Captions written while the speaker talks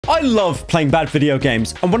I love playing bad video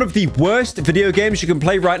games, and one of the worst video games you can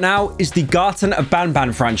play right now is the Garten of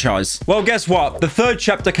Banban franchise. Well, guess what? The third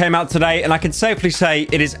chapter came out today, and I can safely say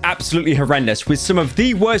it is absolutely horrendous, with some of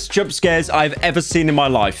the worst jump scares I've ever seen in my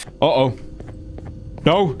life. Uh-oh.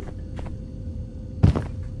 No.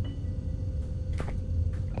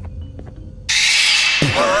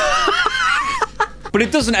 But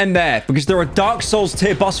it doesn't end there, because there are Dark Souls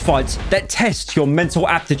tier boss fights that test your mental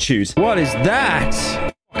aptitude. What is that?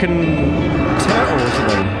 Fucking turtle or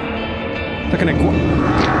something. Like an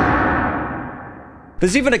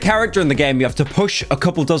There's even a character in the game you have to push a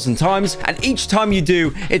couple dozen times, and each time you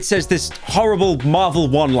do, it says this horrible Marvel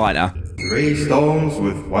one-liner. 3 stones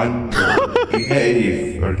with 1 bird.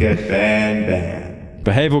 Behave or get banned.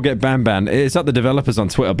 Behave or get banned. It's like the developers on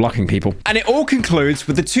Twitter blocking people. And it all concludes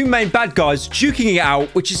with the 2 main bad guys duking it out,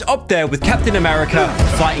 which is up there with Captain America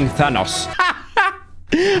fighting Thanos.